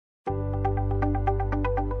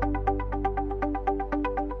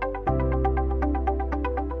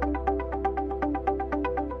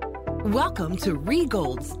Welcome to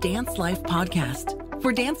Regold's Dance Life Podcast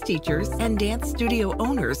for dance teachers and dance studio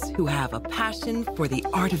owners who have a passion for the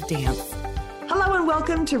art of dance. Hello and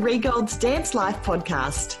welcome to Regold's Dance Life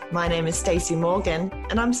Podcast. My name is Stacey Morgan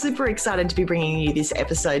and I'm super excited to be bringing you this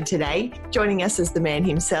episode today. Joining us is the man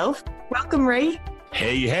himself. Welcome, Ree.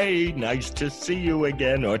 Hey, nice to see you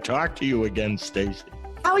again or talk to you again, Stacey.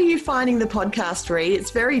 How are you finding the podcast, Ree?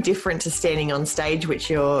 It's very different to standing on stage, which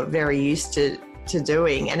you're very used to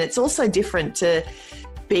doing. And it's also different to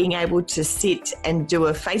being able to sit and do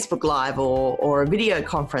a Facebook Live or a video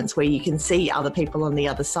conference where you can see other people on the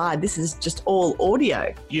other side. This is just all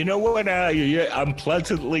audio. You know what? I'm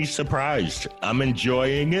pleasantly surprised. I'm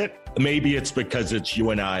enjoying it. Maybe it's because it's you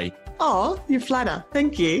and I. Oh, you flatter.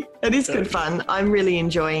 Thank you. It is good fun. I'm really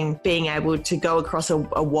enjoying being able to go across a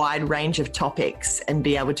wide range of topics and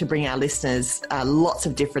be able to bring our listeners lots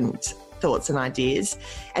of different thoughts and ideas.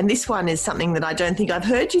 And this one is something that I don't think I've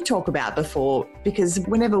heard you talk about before, because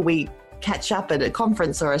whenever we catch up at a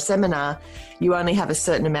conference or a seminar, you only have a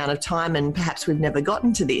certain amount of time and perhaps we've never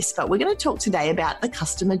gotten to this, but we're going to talk today about the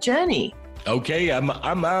customer journey. Okay,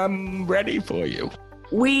 I'm ready for you.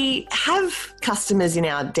 We have customers in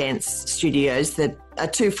our dance studios that are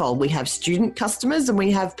twofold. We have student customers and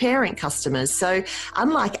we have parent customers. So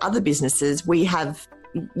unlike other businesses, we have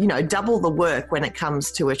double the work when it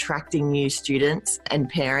comes to attracting new students and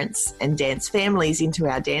parents and dance families into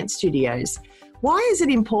our dance studios. Why is it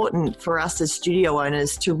important for us as studio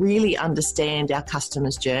owners to really understand our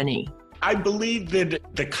customer's journey? I believe that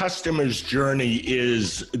the customer's journey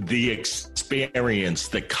is the experience,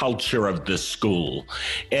 the culture of the school.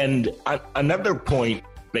 And another point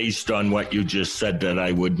based on what you just said that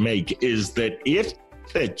I would make is that if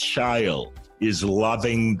the child is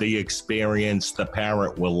loving the experience, the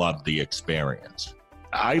parent will love the experience.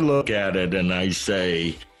 I look at it and I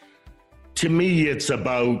say, to me, it's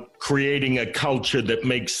about creating a culture that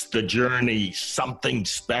makes the journey something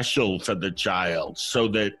special for the child so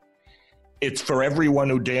that it's for everyone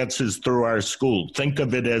who dances through our school. Think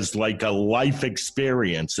of it as like a life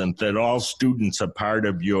experience and that all students are part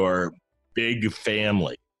of your big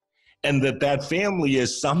family. And that family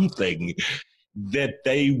is something that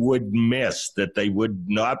they would miss, that they would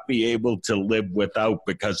not be able to live without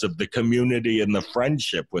because of the community and the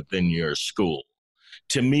friendship within your school.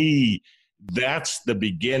 To me, that's the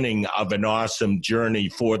beginning of an awesome journey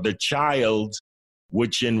for the child,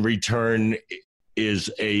 which in return is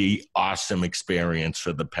a awesome experience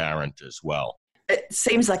for the parent as well. It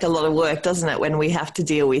seems like a lot of work, doesn't it, when we have to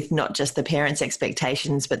deal with not just the parents'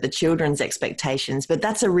 expectations, but the children's expectations. But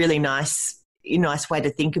that's a really nice way to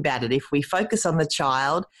think about it. If we focus on the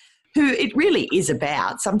child, who it really is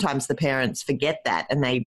about, sometimes the parents forget that and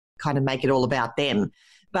they kind of make it all about them,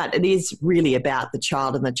 but it is really about the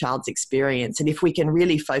child and the child's experience. And if we can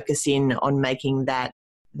really focus in on making that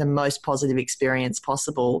the most positive experience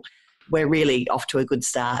possible, we're really off to a good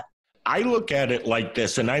start. I look at it like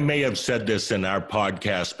this, and I may have said this in our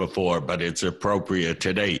podcast before, but it's appropriate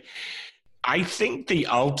today. I think the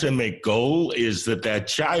ultimate goal is that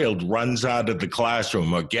child runs out of the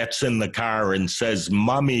classroom or gets in the car and says,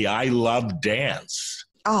 "Mommy, I love dance."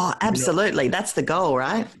 Oh, absolutely. That's the goal,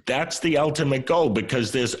 right? That's the ultimate goal,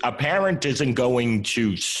 because a parent isn't going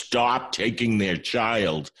to stop taking their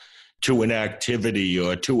child to an activity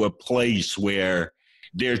or to a place where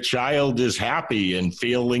their child is happy and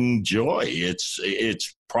feeling joy.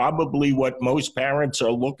 It's probably what most parents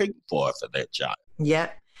are looking for their child. Yeah.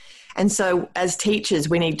 And so as teachers,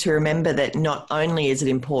 we need to remember that not only is it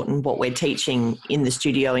important what we're teaching in the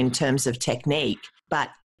studio in terms of technique, but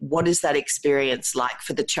what is that experience like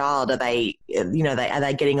for the child? Are they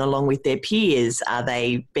getting along with their peers? Are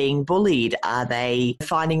they being bullied? Are they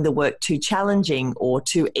finding the work too challenging or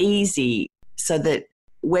too easy, so that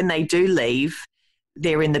when they do leave,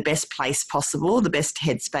 they're in the best place possible, the best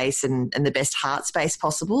headspace and the best heart space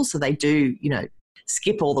possible, so they do,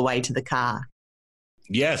 skip all the way to the car.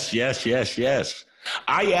 Yes.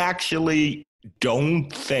 I actually don't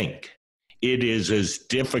think it is as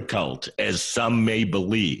difficult as some may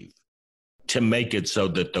believe to make it so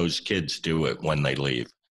that those kids do it when they leave,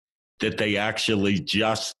 that they actually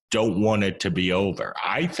just don't want it to be over.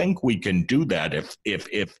 I think we can do that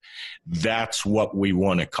if that's what we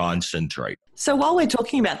want to concentrate. So while we're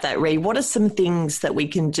talking about that, Ree, what are some things that we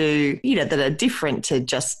can do, that are different to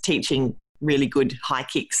just teaching really good high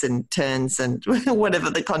kicks and turns and whatever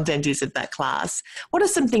the content is of that class? What are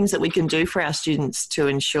some things that we can do for our students to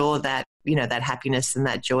ensure that, that happiness and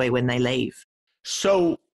that joy when they leave?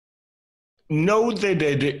 So know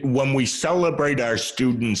that when we celebrate our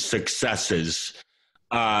students' successes,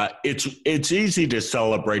 It's easy to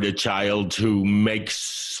celebrate a child who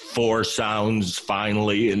makes 4 sounds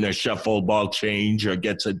finally in a shuffle ball change or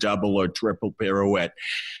gets a double or triple pirouette.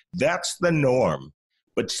 That's the norm.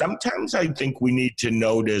 But sometimes I think we need to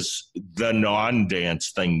notice the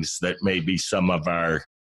non-dance things that maybe some of our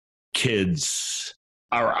kids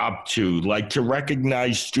are up to, like to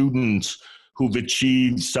recognize students who've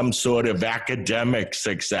achieved some sort of academic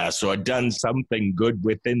success or done something good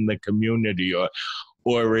within the community,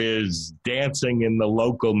 or is dancing in the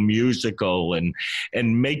local musical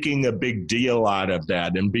and making a big deal out of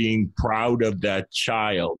that and being proud of that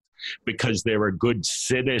child because they're a good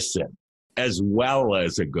citizen as well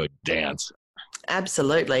as a good dancer.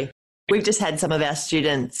 Absolutely. We've just had some of our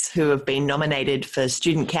students who have been nominated for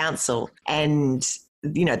student council, and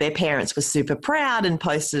their parents were super proud and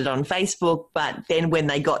posted it on Facebook. But then when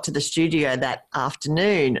they got to the studio that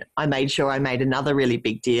afternoon, I made sure I made another really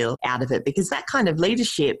big deal out of it, because that kind of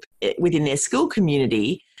leadership within their school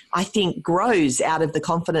community, I think, grows out of the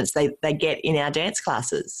confidence they get in our dance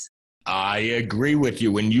classes. I agree with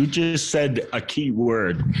you. And you just said a key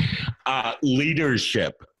word,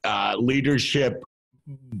 leadership. Leadership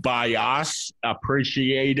by us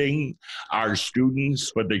appreciating our students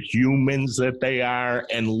for the humans that they are,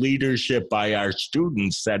 and leadership by our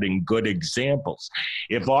students setting good examples.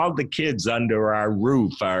 If all the kids under our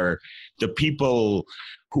roof are the people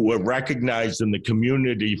who are recognized in the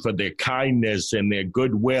community for their kindness and their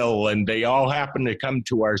goodwill, and they all happen to come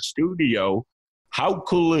to our studio, how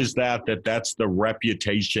cool is that that's the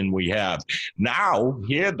reputation we have? Now,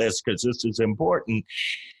 hear this, because this is important.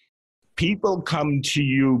 People come to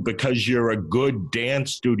you because you're a good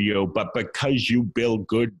dance studio, but because you build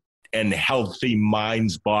good and healthy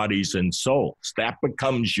minds, bodies, and souls. That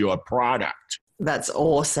becomes your product. That's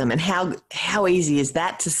awesome. And how easy is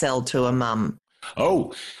that to sell to a mum?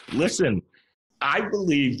 Oh, listen, I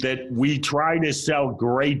believe that we try to sell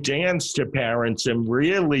great dance to parents, and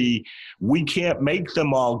really we can't make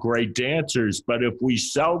them all great dancers. But if we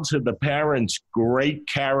sell to the parents great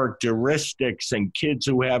characteristics and kids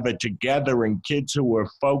who have it together and kids who are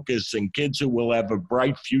focused and kids who will have a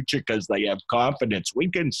bright future because they have confidence, we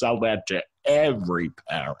can sell that to every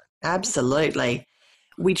parent. Absolutely.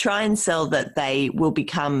 We try and sell that they will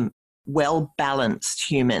become well-balanced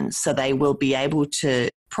humans, so they will be able to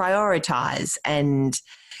prioritize and,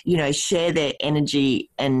 share their energy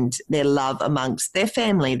and their love amongst their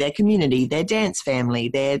family, their community, their dance family,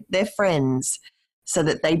 their friends, so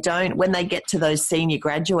that they don't, when they get to those senior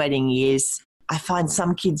graduating years, I find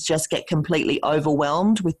some kids just get completely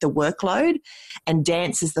overwhelmed with the workload, and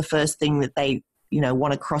dance is the first thing that they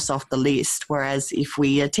want to cross off the list. Whereas if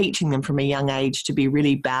we are teaching them from a young age to be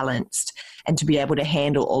really balanced and to be able to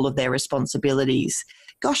handle all of their responsibilities,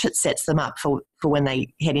 gosh, it sets them up for when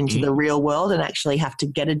they head into the real world and actually have to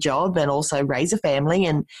get a job and also raise a family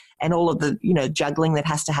and all of the, juggling that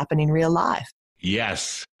has to happen in real life.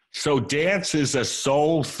 Yes. So dance is a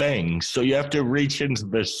soul thing. So you have to reach into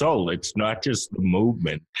the soul. It's not just the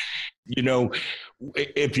movement.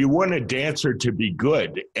 If you want a dancer to be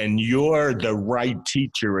good and you're the right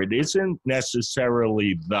teacher, it isn't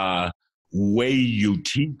necessarily the way you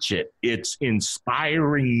teach it. It's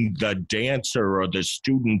inspiring the dancer or the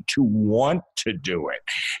student to want to do it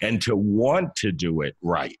and to want to do it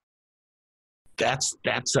right. That's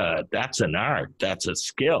an art. That's a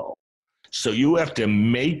skill. So you have to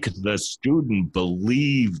make the student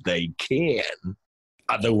believe they can,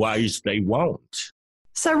 otherwise they won't.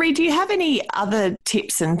 So, Reid, do you have any other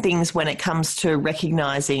tips and things when it comes to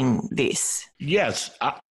recognizing this? Yes.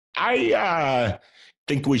 I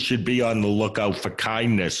think we should be on the lookout for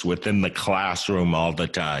kindness within the classroom all the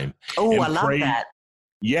time. Oh, I love that.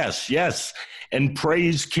 Yes. And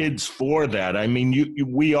praise kids for that. I mean,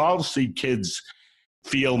 we all see kids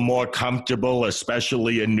feel more comfortable,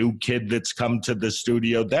 especially a new kid that's come to the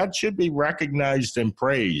studio. That should be recognized and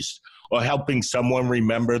praised. Or helping someone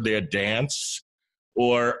remember their dance,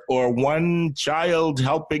 or one child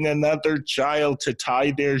helping another child to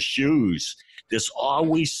tie their shoes. There's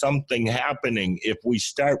always something happening. If we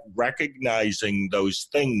start recognizing those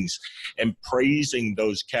things and praising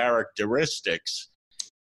those characteristics,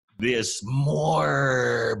 there's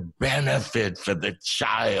more benefit for the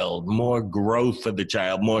child, more growth for the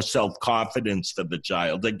child, more self-confidence for the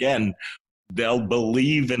child. Again, they'll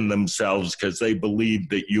believe in themselves because they believe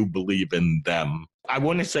that you believe in them. I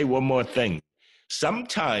want to say one more thing.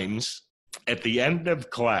 Sometimes at the end of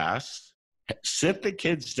class, sit the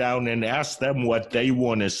kids down and ask them what they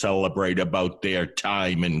want to celebrate about their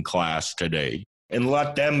time in class today. and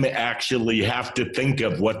let them actually have to think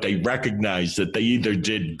of what they recognize that they either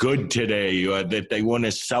did good today or that they want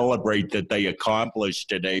to celebrate that they accomplished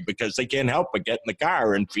today, because they can't help but get in the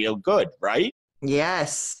car and feel good, right?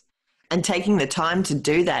 Yes. And taking the time to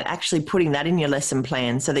do that, actually putting that in your lesson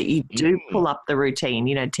plan so that you do pull up the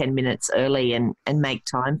routine, 10 minutes early and make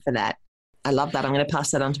time for that. I love that. I'm going to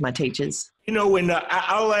pass that on to my teachers. And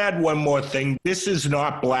I'll add one more thing. This is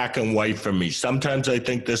not black and white for me. Sometimes I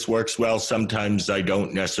think this works well. Sometimes I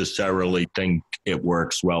don't necessarily think it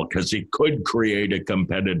works well because it could create a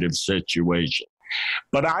competitive situation.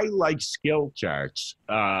 But I like skill charts,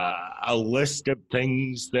 a list of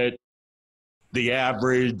things that the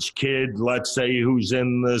average kid, let's say, who's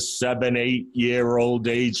in the 7-8-year-old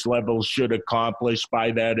age level should accomplish by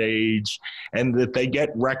that age, and that they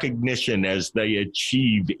get recognition as they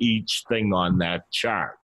achieve each thing on that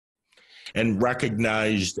chart, and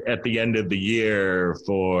recognized at the end of the year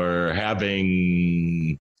for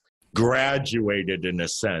having graduated in a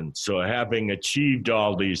sense, or having achieved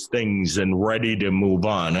all these things and ready to move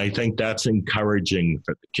on. I think that's encouraging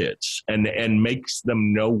for the kids and makes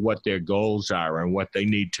them know what their goals are and what they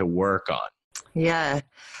need to work on. Yeah.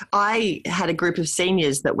 I had a group of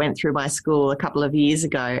seniors that went through my school a couple of years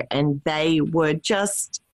ago, and they were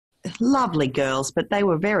just lovely girls, but they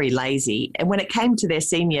were very lazy. And when it came to their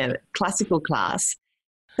senior classical class,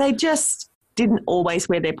 they just didn't always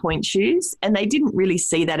wear their point shoes, and they didn't really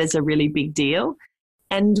see that as a really big deal.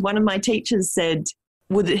 And one of my teachers said,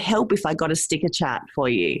 would it help if I got a sticker chart for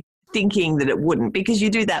you? Thinking that it wouldn't, because you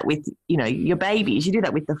do that with, your babies, you do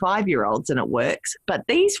that with the 5-year-olds and it works. But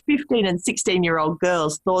these 15 and 16-year-old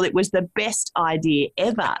girls thought it was the best idea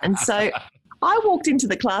ever. And so I walked into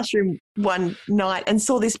the classroom one night and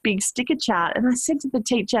saw this big sticker chart, and I said to the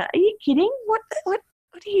teacher, are you kidding? What are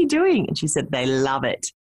you doing? And she said, they love it.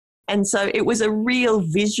 And so it was a real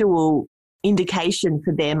visual indication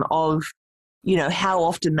for them of, how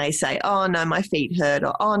often they say, oh, no, my feet hurt,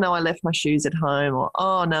 or, oh, no, I left my shoes at home, or,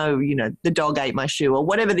 oh, no, the dog ate my shoe, or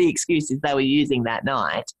whatever the excuses they were using that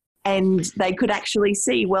night. And they could actually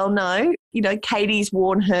see, well, no, Katie's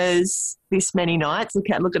worn hers this many nights.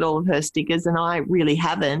 Look at all of her stickers, and I really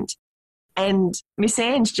haven't. And Miss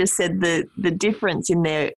Ange just said the difference in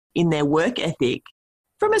their work ethic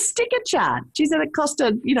from a sticker chart. She said it cost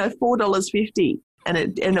her, $4.50, and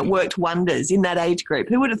it worked wonders in that age group.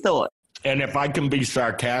 Who would have thought? And if I can be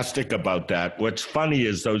sarcastic about that, what's funny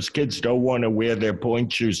is those kids don't want to wear their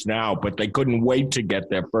point shoes now, but they couldn't wait to get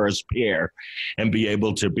their first pair and be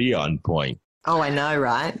able to be on point. Oh, I know,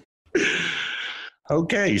 right?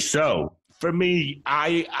 Okay, so for me,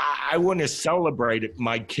 I want to celebrate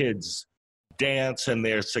my kids' dance and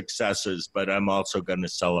their successes, but I'm also going to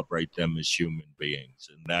celebrate them as human beings.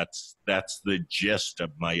 And that's the gist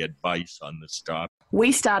of my advice on this topic.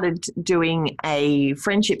 We started doing a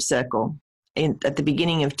friendship circle at the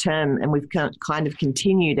beginning of term, and we've kind of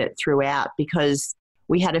continued it throughout because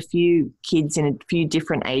we had a few kids in a few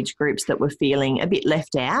different age groups that were feeling a bit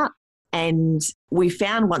left out. And we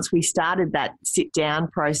found once we started that sit down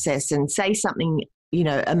process and say something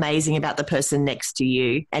amazing about the person next to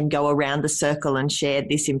you and go around the circle and share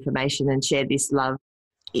this information and share this love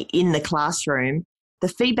in the classroom, the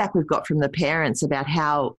feedback we've got from the parents about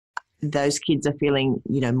how those kids are feeling,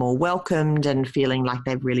 more welcomed and feeling like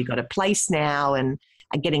they've really got a place now and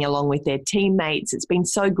are getting along with their teammates. It's been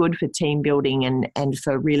so good for team building and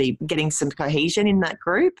for really getting some cohesion in that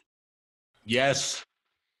group. Yes.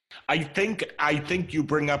 I think you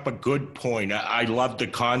bring up a good point. I love the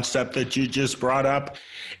concept that you just brought up.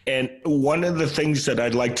 And one of the things that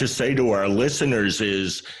I'd like to say to our listeners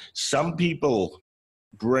is some people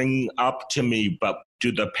bring up to me, but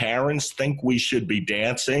do the parents think we should be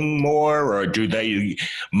dancing more, or do they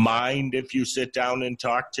mind if you sit down and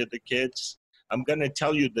talk to the kids? I'm going to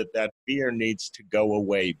tell you that fear needs to go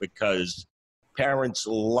away, because parents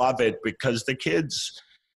love it, because the kids,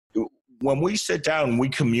 when we sit down, we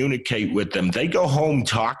communicate with them. They go home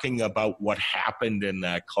talking about what happened in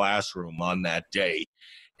that classroom on that day,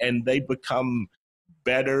 and they become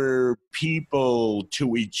better people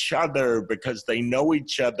to each other because they know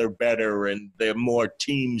each other better and they're more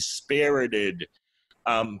team-spirited.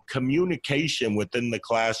 Communication within the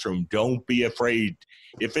classroom. Don't be afraid.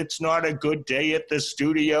 If it's not a good day at the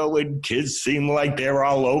studio and kids seem like they're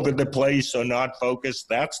all over the place or not focused,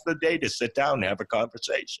 that's the day to sit down and have a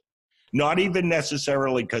conversation. Not even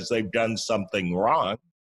necessarily because they've done something wrong,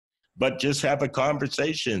 but just have a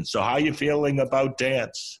conversation. So how are you feeling about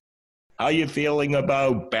dance? How are you feeling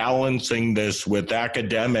about balancing this with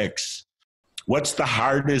academics? What's the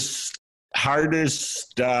hardest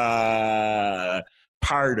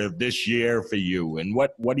part of this year for you? And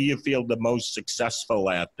what do you feel the most successful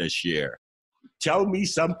at this year? Tell me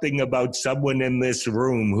something about someone in this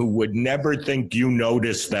room who would never think you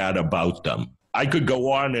noticed that about them. I could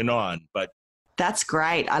go on, but. That's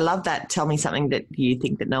great. I love that. Tell me something that you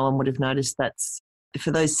think that no one would have noticed. That's for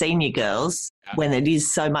those senior girls, when it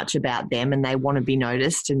is so much about them and they want to be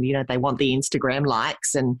noticed and, they want the Instagram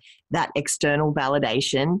likes and that external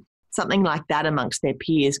validation. Something like that amongst their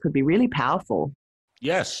peers could be really powerful.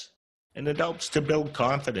 Yes. And it helps to build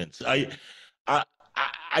confidence.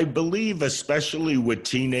 I believe, especially with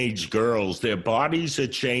teenage girls, their bodies are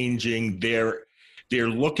changing. They're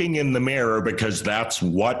looking in the mirror because that's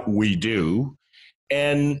what we do.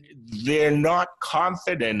 And they're not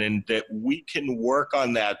confident in that we can work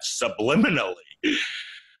on that subliminally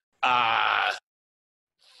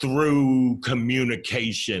through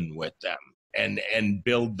communication with them and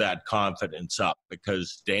build that confidence up,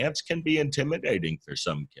 because dance can be intimidating for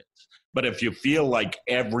some kids. But if you feel like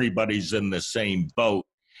everybody's in the same boat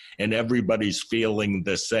and everybody's feeling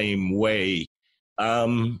the same way,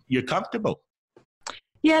 you're comfortable.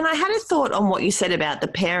 Yeah, and I had a thought on what you said about the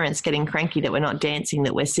parents getting cranky that we're not dancing,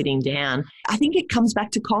 that we're sitting down. I think it comes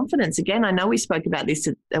back to confidence. Again, I know we spoke about this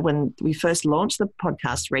when we first launched the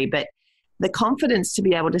podcast, Ree, but the confidence to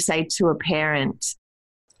be able to say to a parent,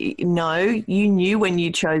 no, you knew when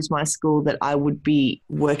you chose my school that I would be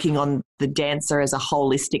working on the dancer as a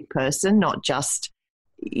holistic person, not just,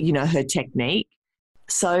 her technique.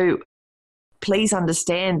 So please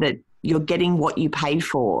understand that you're getting what you paid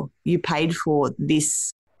for. You paid for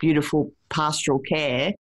this beautiful pastoral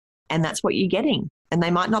care, and that's what you're getting. And they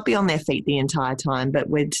might not be on their feet the entire time, but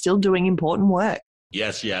we're still doing important work.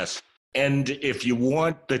 Yes, yes. And if you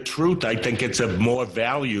want the truth, I think it's of more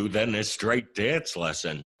value than a straight dance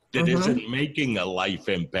lesson that isn't making a life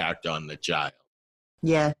impact on the child.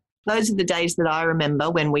 Yeah. Those are the days that I remember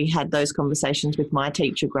when we had those conversations with my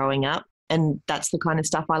teacher growing up. And that's the kind of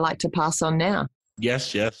stuff I like to pass on now.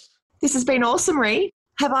 Yes, yes. This has been awesome, Ree.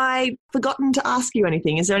 Have I forgotten to ask you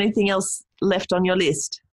anything? Is there anything else left on your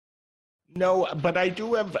list? No, but I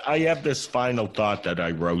have this final thought that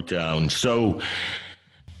I wrote down. So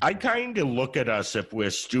I kind of look at us, if we're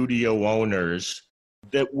studio owners,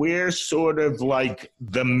 that we're sort of like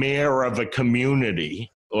the mayor of a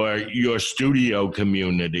community or your studio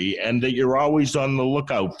community, and that you're always on the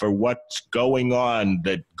lookout for what's going on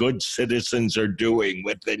that good citizens are doing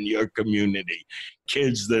within your community,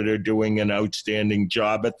 kids that are doing an outstanding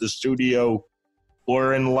job at the studio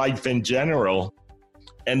or in life in general,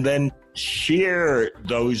 and then share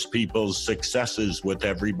those people's successes with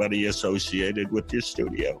everybody associated with your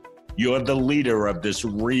studio. You're the leader of this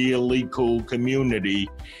really cool community,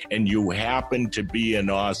 and you happen to be an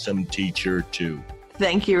awesome teacher too.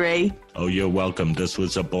 Thank you, Ree. Oh, you're welcome. This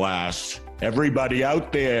was a blast. Everybody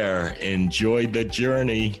out there, enjoy the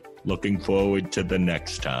journey. Looking forward to the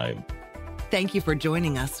next time. Thank you for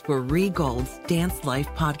joining us for Ree Gold's Dance Life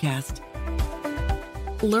podcast.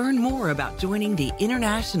 Learn more about joining the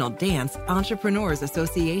International Dance Entrepreneurs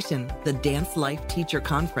Association, the Dance Life Teacher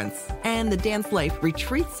Conference, and the Dance Life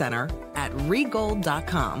Retreat Center at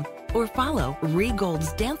regold.com, or follow Ree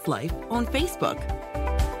Gold's Dance Life on Facebook.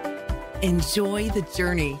 Enjoy the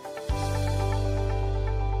journey.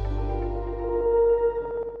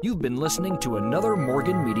 You've been listening to another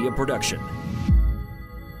Morgan Media production.